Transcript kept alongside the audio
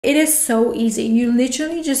It is so easy. You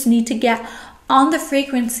literally just need to get on the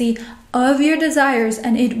frequency of your desires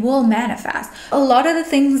and it will manifest. A lot of the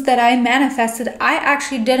things that I manifested, I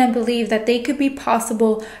actually didn't believe that they could be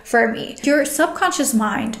possible for me. Your subconscious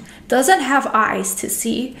mind doesn't have eyes to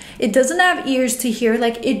see. It doesn't have ears to hear.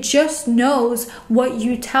 Like, it just knows what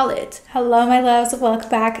you tell it. Hello, my loves. Welcome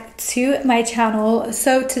back to my channel.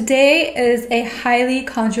 So today is a highly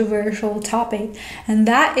controversial topic, and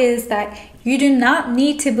that is that you do not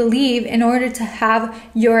need to believe in order to have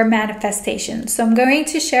your manifestation. So I'm going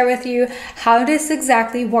to share with you how this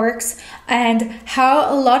exactly works and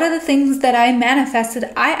how a lot of the things that I manifested,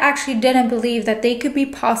 I actually didn't believe that they could be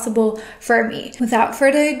possible for me. Without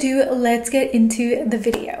further ado, let's get into the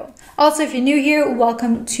video. Also, if you're new here,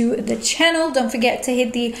 welcome to the channel. Don't forget to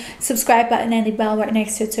hit the subscribe button and the bell right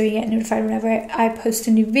next to it so you get notified whenever I post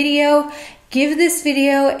a new video. Give this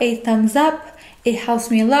video a thumbs up. It helps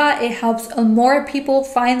me a lot. It helps more people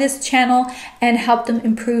find this channel and help them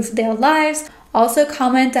improve their lives. Also,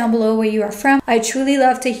 comment down below where you are from. I truly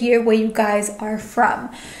love to hear where you guys are from.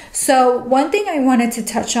 So one thing I wanted to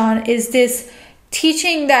touch on is this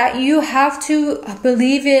teaching that you have to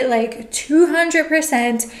believe it like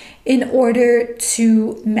 200% in order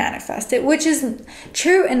to manifest it, which is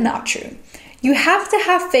true and not true. You have to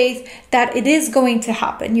have faith that it is going to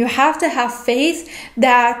happen. You have to have faith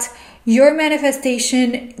that your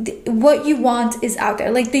manifestation, what you want, is out there.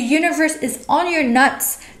 Like, the universe is on your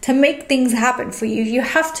nuts to make things happen for you. You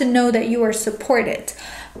have to know that you are supported,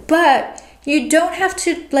 but you don't have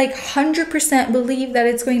to like 100% believe that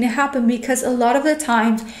it's going to happen, because a lot of the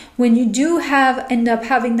times when you do end up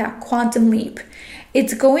having that quantum leap,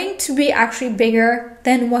 it's going to be actually bigger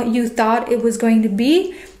than what you thought it was going to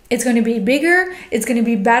be. It's going to be bigger, it's going to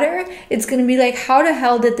be better, it's going to be like, how the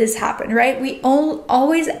hell did this happen, right? We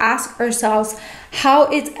always ask ourselves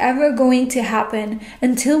how it's ever going to happen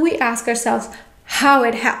until we ask ourselves how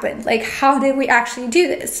it happened. Like, how did we actually do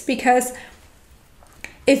this? Because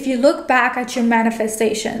if you look back at your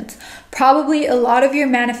manifestations, probably a lot of your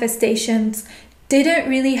manifestations didn't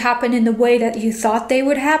really happen in the way that you thought they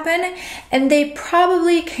would happen, and they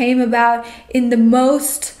probably came about in the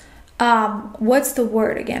most what's the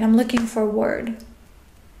word again? I'm looking for a word.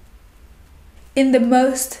 In the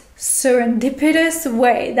most serendipitous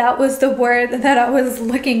way. That was the word that I was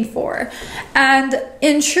looking for. And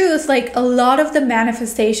in truth, like, a lot of the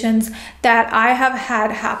manifestations that I have had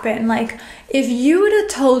happen, like, if you would have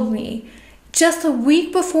told me just a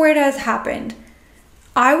week before it has happened,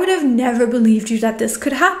 I would have never believed you that this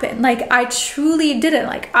could happen. Like, I truly didn't.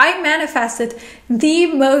 Like, I manifested the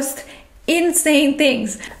most insane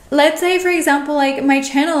things. Let's say, for example, like, my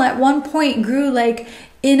channel at one point grew like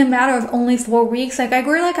in a matter of only 4 weeks. Like, I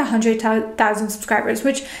grew like 100,000 subscribers,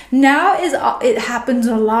 which now it happens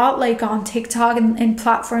a lot, like on TikTok and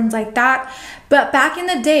platforms like that. But back in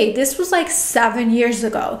the day, this was like 7 years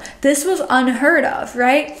ago. This was unheard of,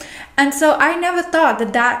 right? And so I never thought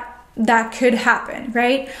that could happen,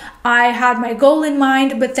 right? I had my goal in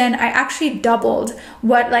mind, but then I actually doubled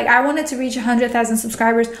what, like, I wanted to reach 100,000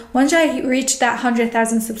 subscribers. Once I reached that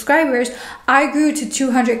 100,000 subscribers, I grew to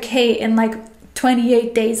 200K in like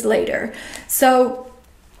 28 days later. So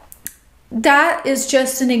that is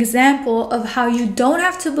just an example of how you don't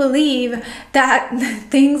have to believe that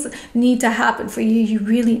things need to happen for you. You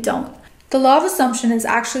really don't. The law of assumption is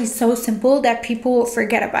actually so simple that people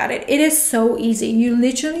forget about it. It is so easy. You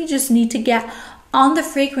literally just need to get on the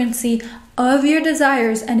frequency of your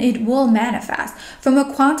desires and it will manifest. From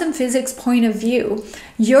a quantum physics point of view,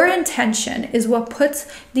 your intention is what puts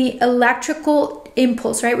the electrical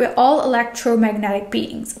impulse, right? We're all electromagnetic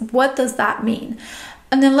beings. What does that mean?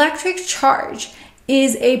 An electric charge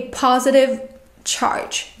is a positive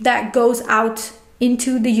charge that goes out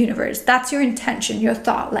into the universe. That's your intention, your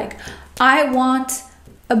thought. Like, I want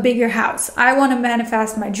a bigger house. I want to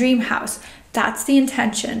manifest my dream house. That's the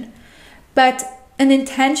intention. But an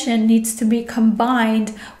intention needs to be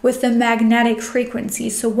combined with the magnetic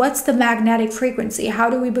frequency. So what's the magnetic frequency?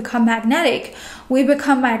 How do we become magnetic? We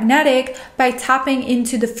become magnetic by tapping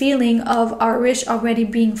into the feeling of our wish already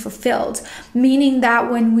being fulfilled. Meaning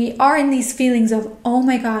that when we are in these feelings of, oh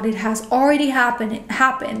my God, it has already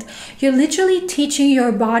happened, you're literally teaching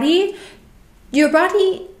your body,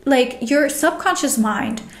 like, your subconscious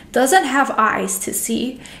mind doesn't have eyes to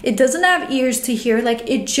see. It doesn't have ears to hear. Like,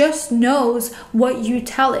 it just knows what you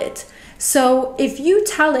tell it. So if you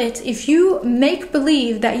tell it, if you make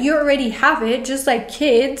believe that you already have it, just like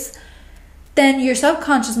kids, then your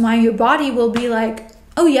subconscious mind, your body will be like,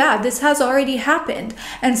 oh yeah, this has already happened.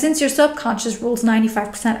 And since your subconscious rules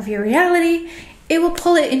 95% of your reality, it will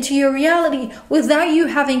pull it into your reality without you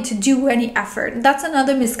having to do any effort. That's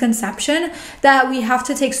another misconception, that we have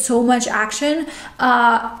to take so much action.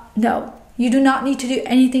 No, you do not need to do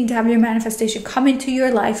anything to have your manifestation come into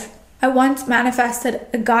your life. I once manifested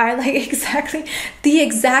a guy, like exactly the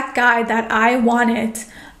exact guy that I wanted,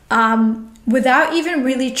 without even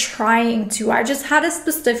really trying to. I just had a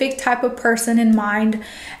specific type of person in mind,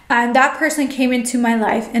 and that person came into my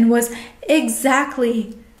life and was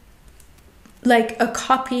exactly like a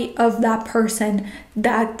copy of that person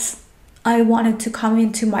that I wanted to come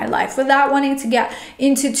into my life, without wanting to get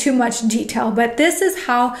into too much detail. But this is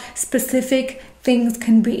how specific things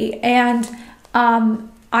can be. And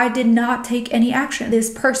I did not take any action. This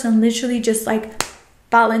person literally just like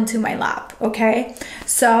fell into my lap, okay?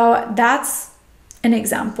 So that's an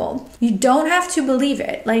example. You don't have to believe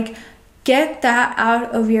it. Like, get that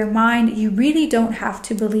out of your mind. You really don't have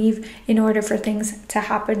to believe in order for things to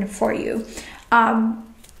happen for you.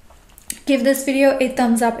 Give this video a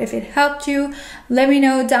thumbs up if it helped you. Let me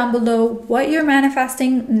know down below what you're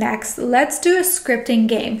manifesting next. Let's do a scripting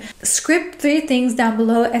game. Script 3 things down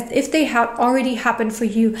below as if they have already happened for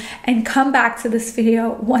you, and come back to this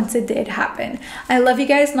video once it did happen. I love you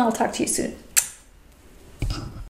guys, and I'll talk to you soon.